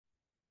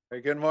Hey,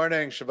 good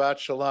morning, Shabbat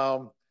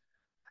Shalom.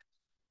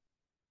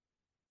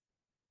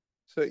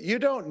 So you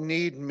don't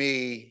need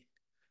me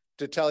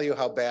to tell you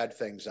how bad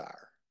things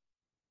are.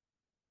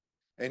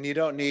 And you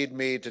don't need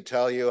me to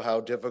tell you how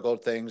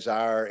difficult things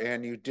are.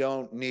 And you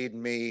don't need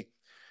me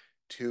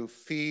to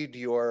feed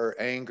your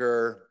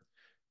anger,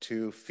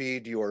 to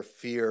feed your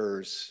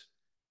fears.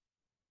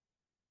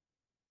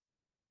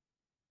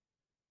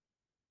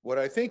 What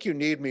I think you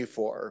need me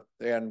for,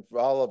 and for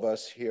all of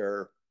us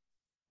here,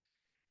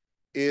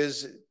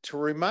 is to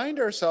remind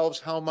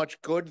ourselves how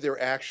much good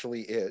there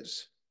actually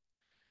is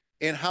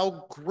and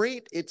how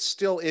great it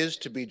still is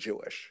to be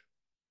Jewish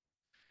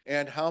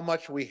and how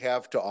much we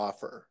have to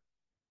offer.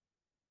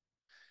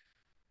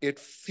 It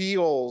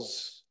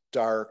feels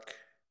dark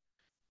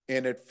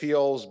and it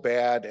feels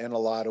bad in a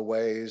lot of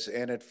ways.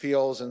 And it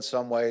feels in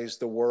some ways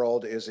the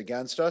world is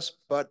against us,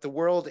 but the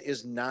world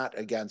is not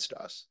against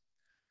us.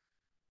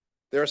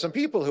 There are some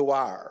people who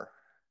are,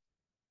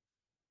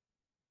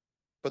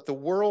 but the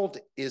world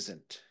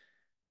isn't.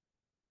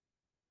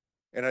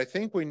 And I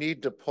think we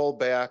need to pull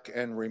back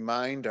and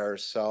remind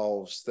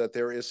ourselves that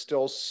there is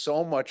still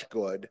so much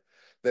good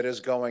that is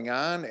going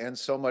on and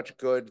so much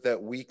good that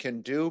we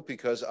can do,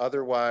 because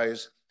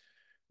otherwise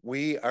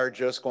we are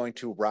just going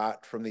to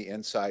rot from the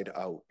inside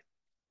out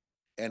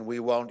and we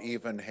won't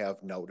even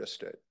have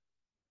noticed it.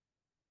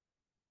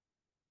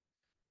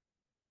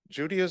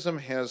 Judaism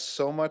has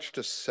so much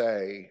to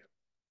say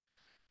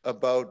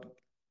about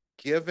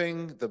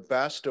giving the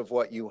best of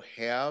what you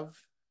have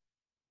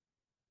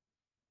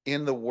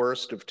in the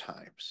worst of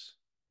times.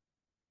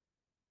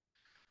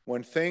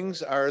 When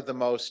things are the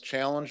most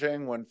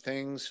challenging, when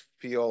things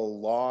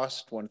feel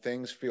lost, when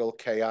things feel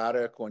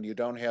chaotic, when you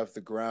don't have the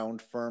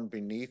ground firm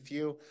beneath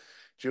you,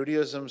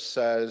 Judaism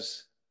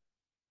says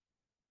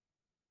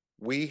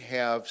we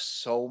have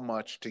so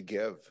much to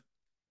give,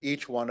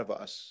 each one of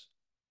us.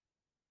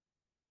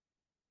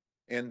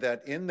 And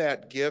that in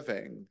that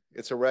giving,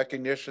 it's a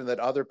recognition that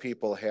other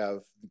people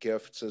have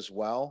gifts as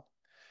well,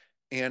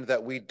 and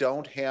that we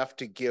don't have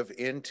to give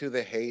into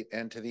the hate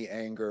and to the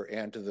anger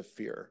and to the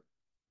fear.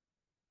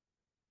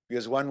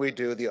 Because when we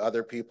do, the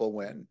other people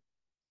win.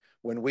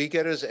 When we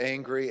get as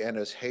angry and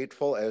as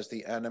hateful as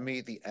the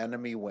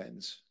enemy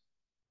wins,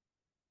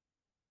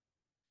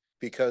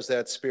 because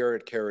that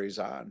spirit carries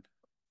on.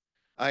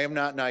 I am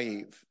not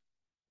naive,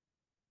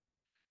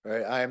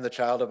 right? I am the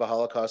child of a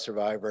Holocaust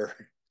survivor.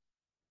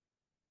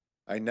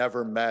 I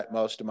never met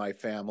most of my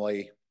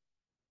family.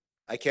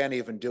 I can't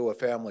even do a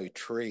family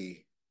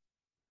tree.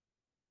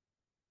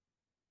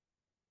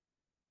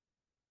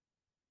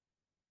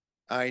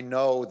 I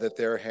know that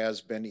there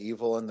has been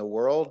evil in the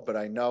world, but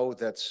I know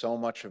that so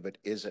much of it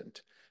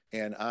isn't,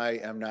 and I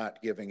am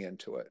not giving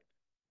into it.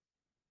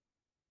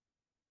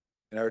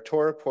 In our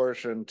Torah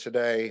portion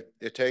today,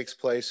 it takes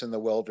place in the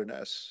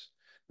wilderness.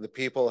 The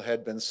people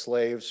had been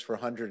slaves for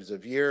hundreds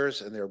of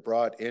years, and they're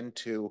brought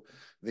into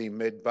the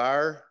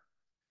Midbar,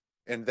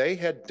 and they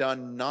had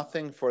done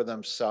nothing for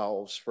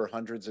themselves for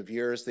hundreds of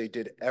years. They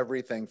did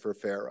everything for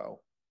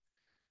Pharaoh.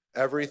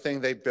 Everything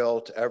they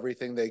built,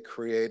 everything they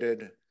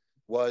created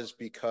was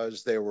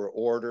because they were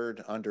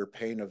ordered under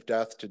pain of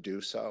death to do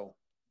so.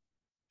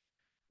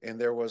 And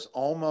there was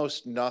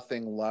almost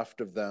nothing left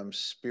of them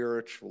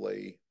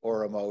spiritually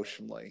or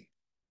emotionally,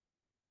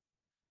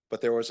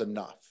 but there was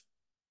enough.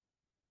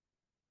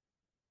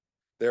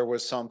 There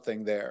was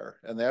something there.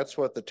 And that's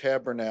what the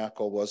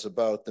tabernacle was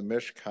about, the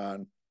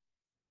Mishkan.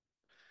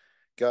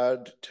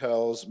 God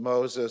tells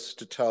Moses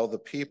to tell the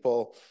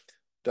people,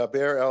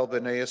 Daber el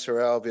b'nei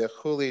Yisrael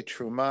v'yachuli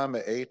truma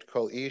me'et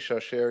kol ish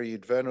asher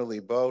yidvenu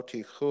libo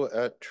tichu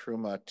et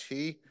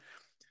trumati,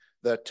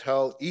 that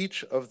tell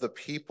each of the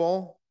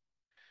people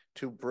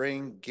to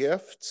bring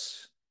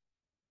gifts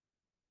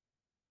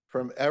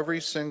from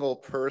every single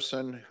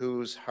person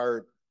whose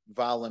heart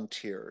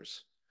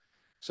volunteers.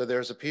 So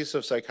there's a piece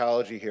of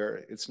psychology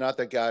here. It's not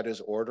that God is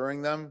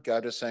ordering them.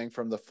 God is saying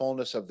from the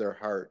fullness of their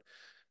heart,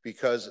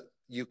 because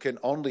you can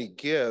only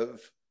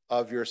give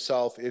of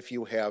yourself if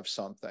you have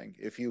something,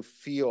 if you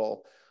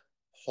feel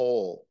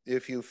whole,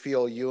 if you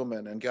feel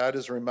human. And God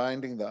is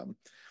reminding them.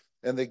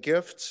 And the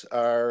gifts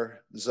are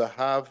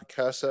zahav,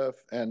 kesef,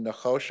 and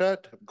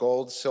nechoshet,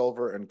 gold,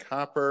 silver, and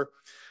copper,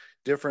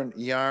 different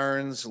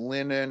yarns,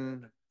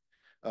 linen,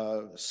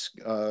 uh,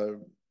 uh,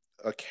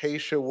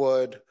 acacia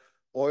wood,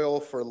 oil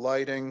for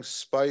lighting,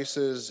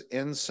 spices,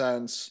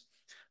 incense,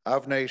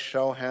 avnei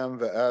shoham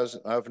ve'az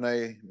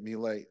avnei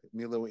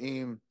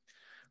miluim,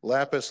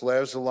 lapis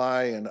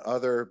lazuli, and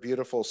other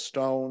beautiful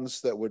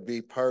stones that would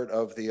be part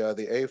of the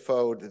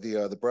ephod,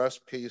 the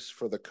breast piece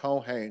for the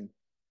Kohen.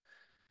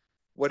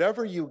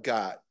 Whatever you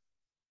got,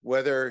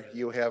 whether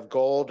you have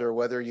gold or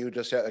whether you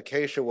just have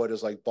acacia wood,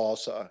 is like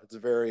balsa. It's a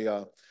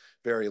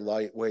very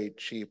lightweight,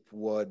 cheap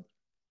wood.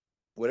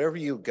 Whatever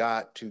you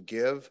got to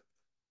give,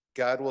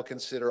 God will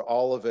consider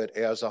all of it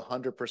as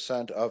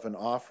 100% of an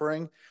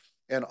offering.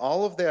 And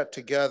all of that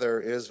together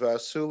is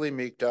Vasuli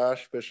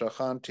Mikdash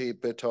B'Shachanti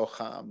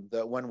B'Tocham,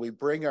 that when we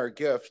bring our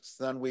gifts,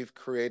 then we've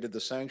created the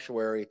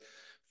sanctuary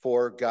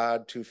for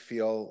God to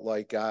feel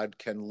like God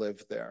can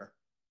live there.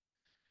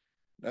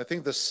 I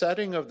think the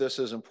setting of this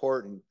is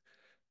important.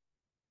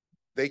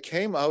 They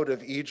came out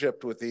of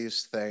Egypt with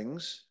these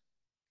things.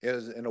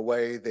 In a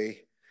way, the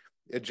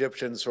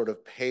Egyptians sort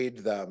of paid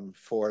them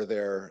for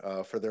their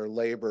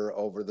labor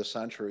over the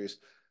centuries.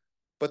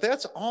 But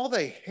that's all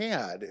they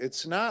had.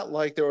 It's not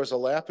like there was a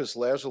lapis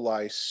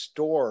lazuli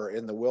store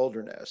in the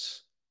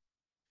wilderness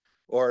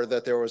or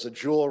that there was a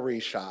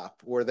jewelry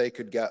shop where they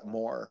could get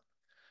more.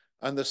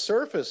 On the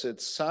surface, it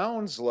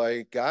sounds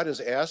like God is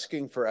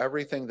asking for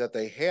everything that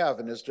they have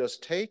and is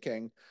just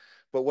taking.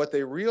 But what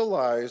they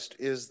realized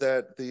is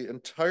that the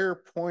entire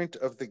point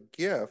of the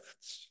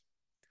gifts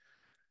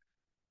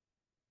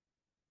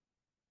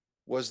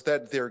was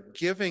that their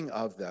giving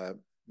of them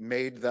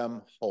made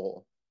them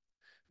whole,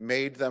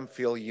 made them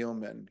feel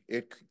human.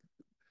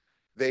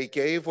 They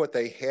gave what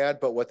they had,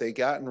 but what they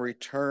got in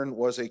return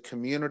was a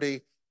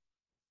community.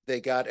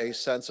 They got a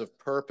sense of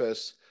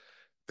purpose.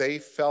 They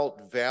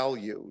felt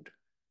valued.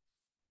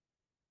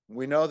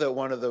 We know that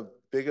one of the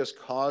biggest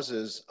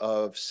causes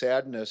of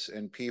sadness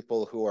in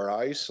people who are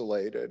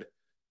isolated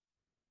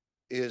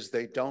is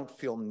they don't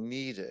feel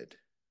needed.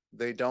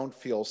 They don't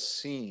feel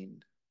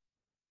seen.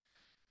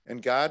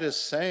 And God is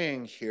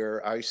saying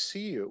here, I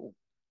see you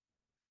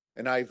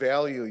and I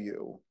value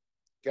you.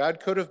 God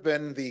could have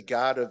been the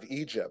God of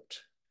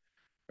Egypt,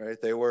 right?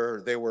 They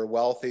were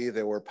wealthy,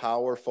 they were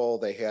powerful,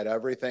 they had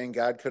everything.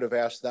 God could have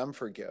asked them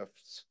for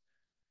gifts.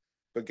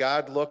 But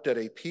God looked at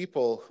a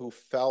people who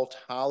felt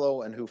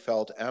hollow and who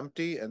felt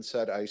empty and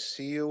said, I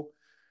see you.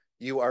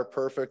 You are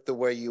perfect the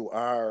way you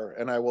are,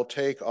 and I will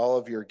take all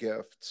of your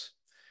gifts.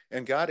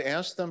 And God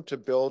asked them to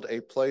build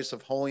a place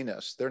of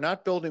holiness. They're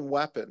not building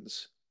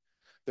weapons.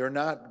 They're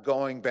not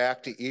going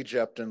back to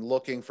Egypt and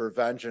looking for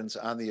vengeance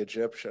on the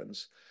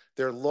Egyptians.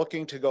 They're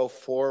looking to go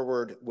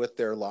forward with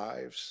their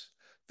lives.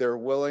 They're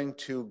willing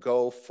to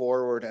go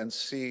forward and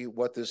see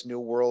what this new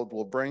world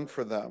will bring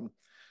for them.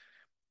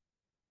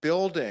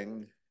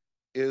 Building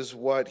is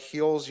what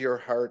heals your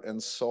heart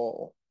and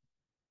soul,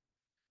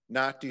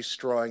 not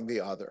destroying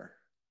the other.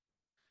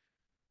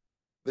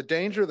 The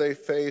danger they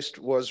faced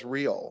was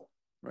real,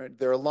 right?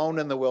 They're alone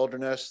in the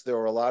wilderness. There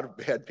were a lot of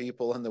bad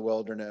people in the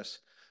wilderness.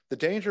 The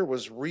danger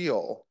was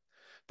real,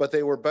 but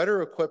they were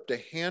better equipped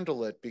to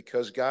handle it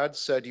because God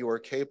said you are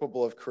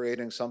capable of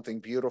creating something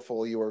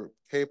beautiful. You are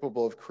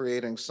capable of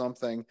creating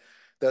something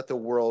that the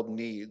world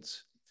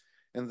needs.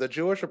 And the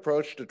Jewish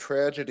approach to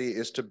tragedy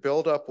is to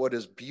build up what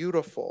is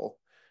beautiful,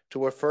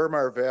 to affirm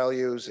our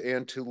values,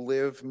 and to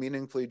live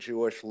meaningfully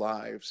Jewish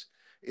lives.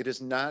 It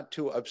is not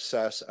to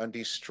obsess on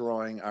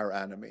destroying our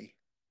enemy.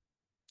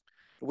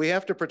 We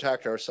have to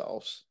protect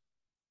ourselves.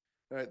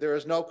 Right? There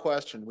is no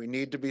question. We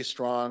need to be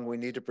strong. We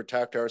need to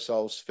protect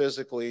ourselves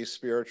physically,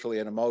 spiritually,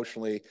 and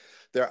emotionally.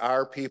 There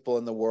are people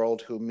in the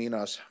world who mean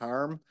us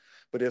harm,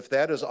 but if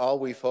that is all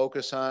we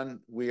focus on,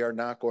 we are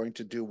not going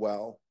to do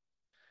well.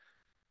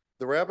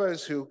 The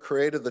rabbis who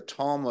created the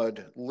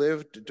Talmud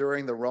lived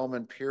during the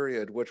Roman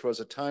period, which was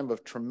a time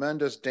of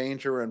tremendous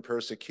danger and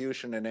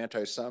persecution and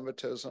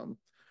anti-Semitism.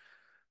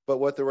 But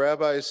what the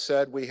rabbis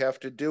said we have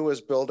to do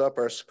is build up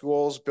our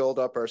schools, build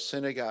up our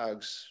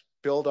synagogues,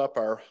 build up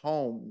our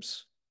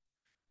homes.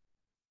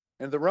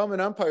 And the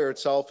Roman Empire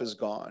itself is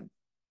gone.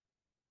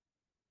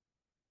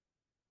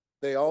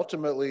 They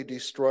ultimately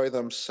destroy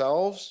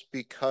themselves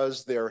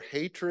because their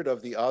hatred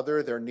of the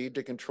other, their need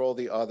to control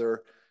the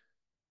other,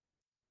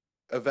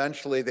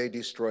 eventually they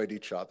destroyed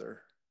each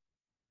other.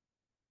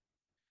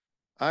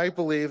 I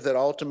believe that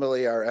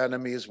ultimately our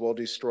enemies will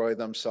destroy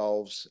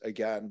themselves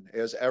again,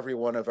 as every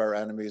one of our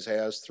enemies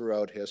has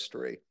throughout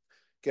history.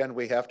 Again,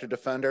 we have to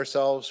defend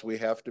ourselves. We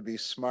have to be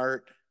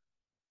smart.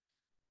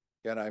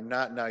 Again, I'm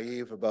not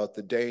naive about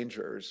the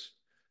dangers,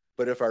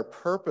 but if our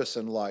purpose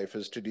in life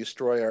is to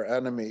destroy our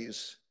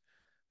enemies,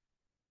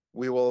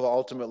 we will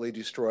ultimately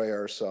destroy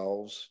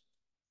ourselves.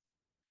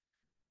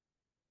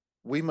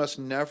 We must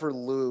never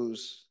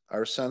lose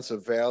our sense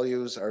of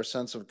values, our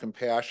sense of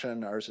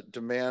compassion, our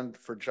demand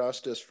for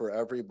justice for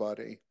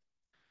everybody.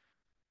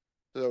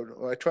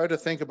 So I try to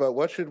think about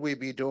what should we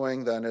be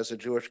doing then as a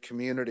Jewish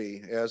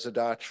community, as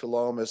Adat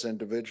Shalom, as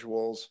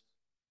individuals.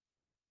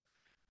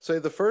 Say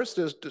the first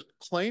is to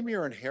claim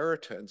your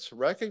inheritance,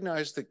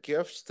 recognize the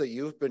gifts that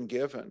you've been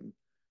given.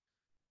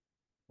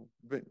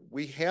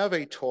 We have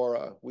a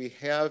Torah, we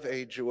have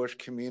a Jewish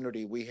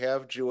community, we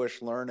have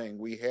Jewish learning,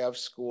 we have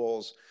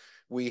schools,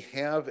 we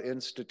have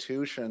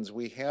institutions,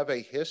 we have a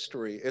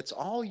history. It's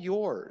all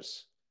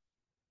yours.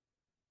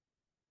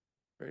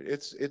 Right?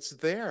 It's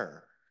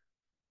there.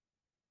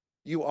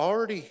 You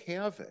already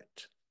have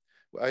it.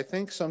 I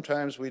think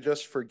sometimes we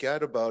just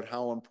forget about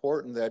how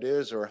important that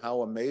is or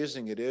how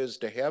amazing it is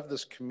to have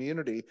this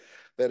community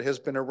that has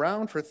been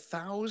around for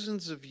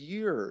thousands of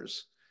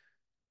years.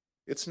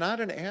 It's not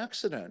an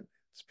accident.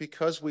 It's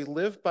because we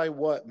live by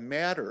what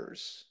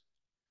matters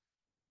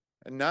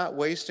and not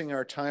wasting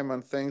our time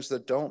on things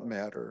that don't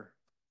matter.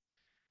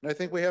 And I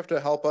think we have to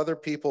help other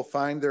people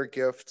find their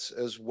gifts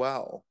as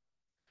well.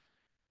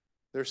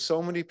 There's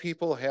so many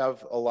people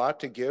have a lot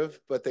to give,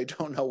 but they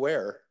don't know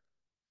where.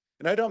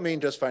 And I don't mean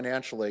just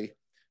financially,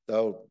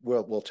 though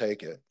we'll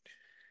take it.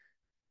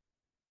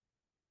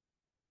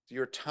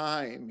 your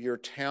time, your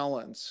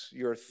talents,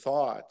 your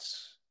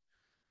thoughts.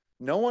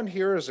 No one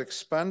here is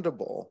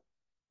expendable.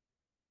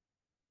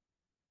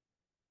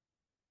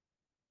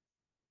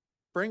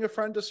 Bring a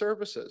friend to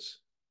services.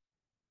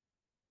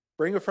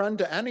 Bring a friend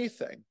to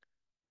anything.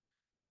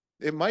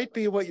 It might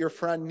be what your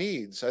friend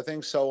needs. I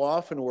think so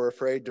often we're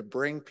afraid to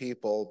bring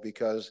people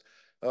because,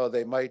 oh,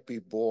 they might be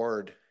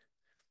bored.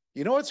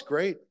 You know what's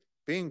great?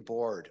 Being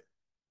bored.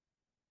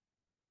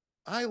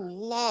 I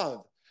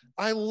love,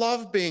 I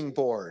love being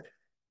bored.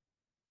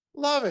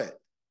 Love it,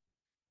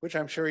 which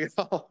I'm sure you're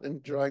all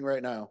enjoying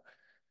right now.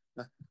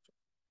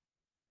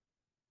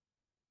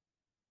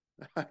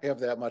 I have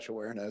that much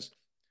awareness.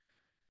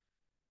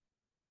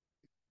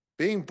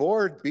 Being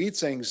bored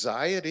beats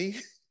anxiety,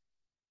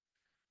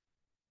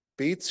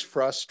 beats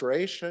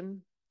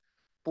frustration.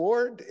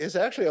 Bored is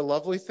actually a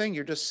lovely thing.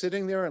 You're just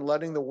sitting there and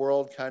letting the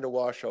world kind of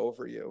wash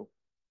over you.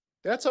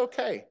 That's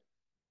okay.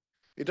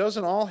 It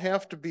doesn't all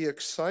have to be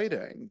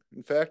exciting.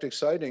 In fact,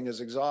 exciting is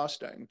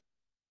exhausting.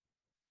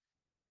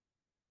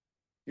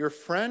 Your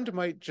friend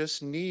might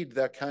just need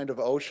that kind of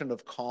ocean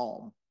of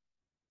calm.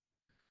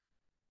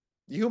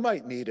 You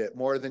might need it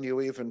more than you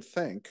even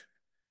think.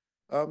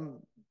 Um,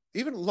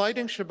 Even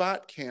lighting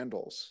Shabbat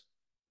candles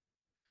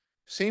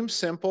seems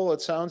simple.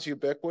 It sounds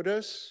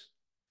ubiquitous.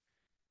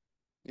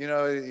 You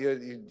know,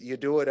 you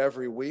do it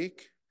every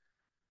week.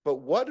 But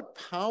what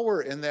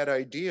power in that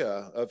idea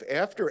of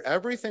after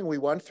everything we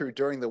went through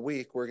during the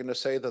week, we're going to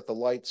say that the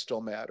light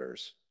still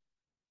matters.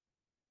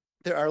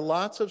 There are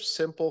lots of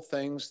simple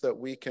things that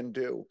we can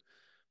do.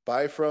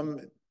 Buy from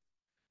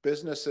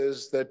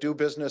businesses that do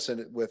business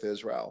with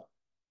Israel,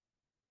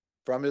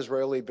 from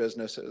Israeli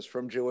businesses,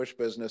 from Jewish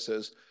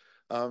businesses,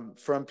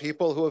 from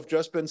people who have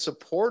just been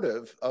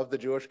supportive of the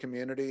Jewish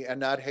community and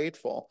not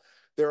hateful.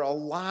 There are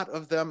a lot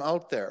of them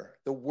out there.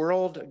 The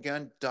world,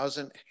 again,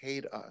 doesn't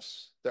hate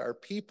us. There are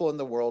people in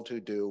the world who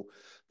do,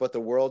 but the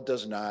world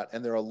does not.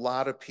 And there are a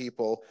lot of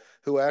people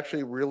who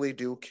actually really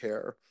do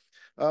care.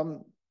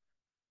 Um,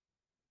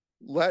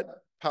 let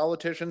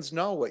politicians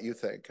know what you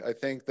think. I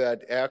think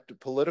that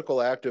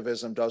political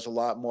activism does a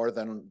lot more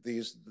than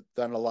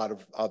a lot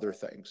of other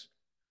things.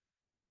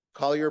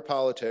 Call your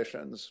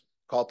politicians,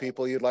 call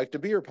people you'd like to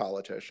be your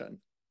politician.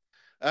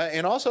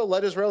 And also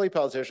let Israeli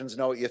politicians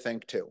know what you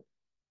think too.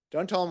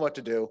 Don't tell them what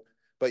to do,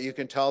 but you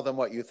can tell them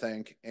what you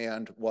think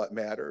and what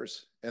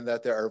matters, and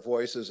that there are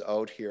voices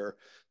out here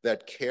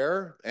that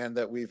care and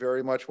that we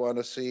very much want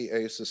to see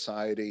a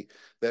society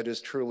that is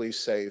truly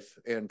safe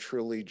and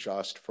truly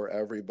just for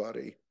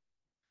everybody.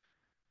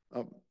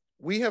 Um,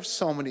 we have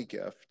so many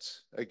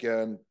gifts.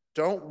 Again,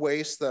 don't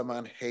waste them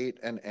on hate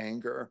and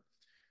anger.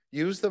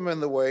 Use them in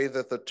the way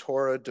that the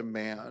Torah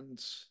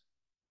demands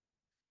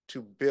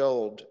to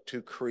build,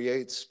 to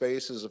create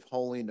spaces of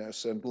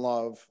holiness and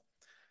love,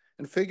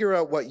 and figure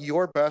out what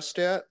you're best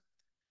at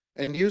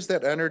and use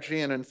that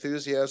energy and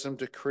enthusiasm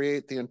to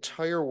create the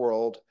entire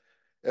world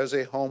as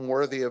a home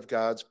worthy of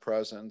God's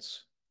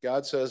presence.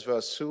 God says,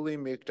 Vasuli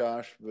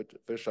mikdash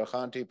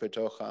v'shachanti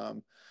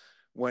betocham.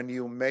 When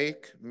you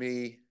make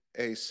me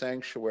a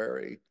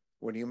sanctuary,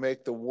 when you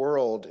make the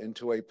world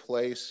into a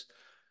place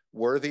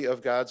worthy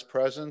of God's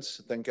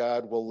presence, then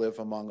God will live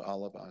among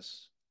all of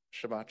us.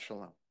 Shabbat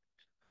Shalom.